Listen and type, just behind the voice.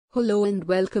Hello and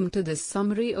welcome to this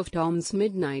summary of Tom's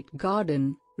Midnight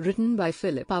Garden, written by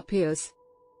Philippa Pearce.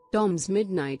 Tom's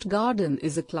Midnight Garden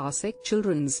is a classic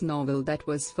children's novel that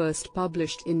was first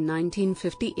published in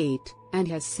 1958, and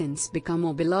has since become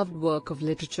a beloved work of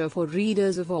literature for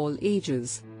readers of all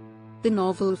ages. The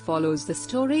novel follows the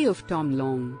story of Tom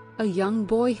Long, a young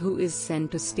boy who is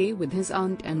sent to stay with his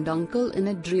aunt and uncle in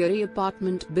a dreary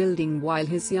apartment building while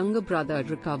his younger brother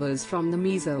recovers from the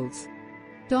measles.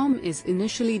 Tom is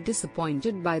initially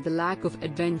disappointed by the lack of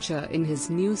adventure in his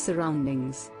new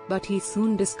surroundings, but he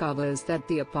soon discovers that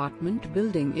the apartment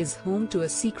building is home to a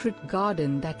secret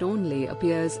garden that only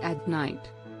appears at night.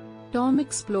 Tom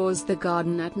explores the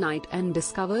garden at night and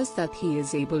discovers that he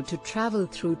is able to travel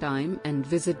through time and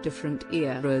visit different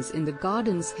eras in the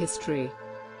garden's history.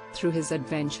 Through his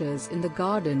adventures in the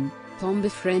garden, Tom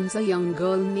befriends a young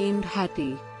girl named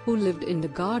Hattie, who lived in the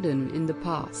garden in the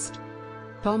past.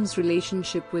 Tom's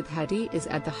relationship with Hattie is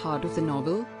at the heart of the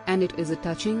novel, and it is a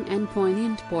touching and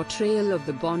poignant portrayal of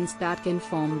the bonds that can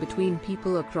form between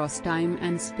people across time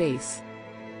and space.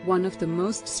 One of the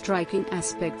most striking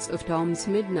aspects of Tom's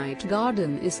Midnight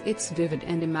Garden is its vivid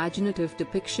and imaginative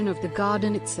depiction of the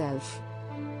garden itself.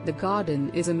 The garden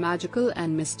is a magical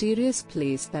and mysterious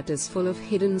place that is full of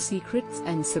hidden secrets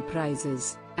and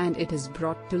surprises, and it is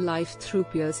brought to life through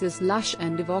Pearce's lush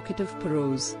and evocative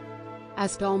prose.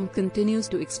 As Tom continues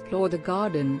to explore the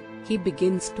garden, he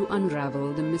begins to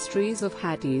unravel the mysteries of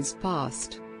Hattie's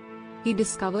past. He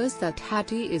discovers that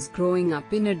Hattie is growing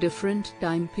up in a different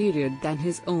time period than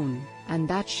his own, and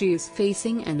that she is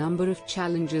facing a number of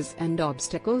challenges and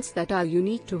obstacles that are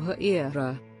unique to her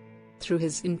era. Through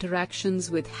his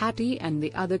interactions with Hattie and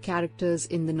the other characters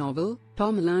in the novel,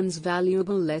 Tom learns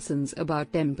valuable lessons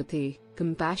about empathy,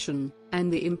 compassion,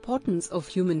 and the importance of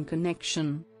human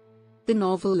connection. The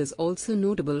novel is also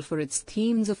notable for its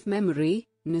themes of memory,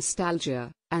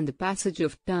 nostalgia, and the passage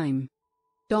of time.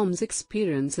 Tom's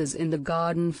experiences in the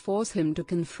garden force him to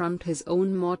confront his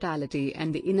own mortality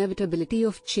and the inevitability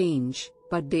of change,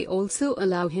 but they also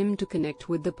allow him to connect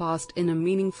with the past in a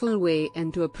meaningful way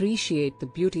and to appreciate the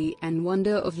beauty and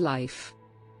wonder of life.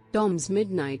 Tom's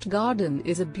Midnight Garden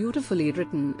is a beautifully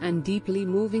written and deeply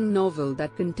moving novel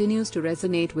that continues to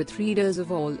resonate with readers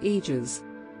of all ages.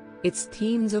 Its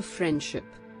themes of friendship,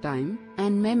 time,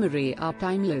 and memory are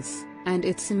timeless, and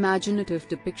its imaginative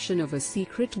depiction of a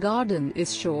secret garden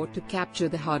is sure to capture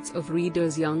the hearts of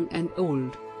readers young and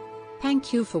old.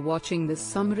 Thank you for watching this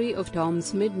summary of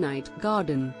Tom's Midnight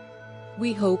Garden.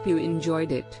 We hope you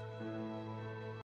enjoyed it.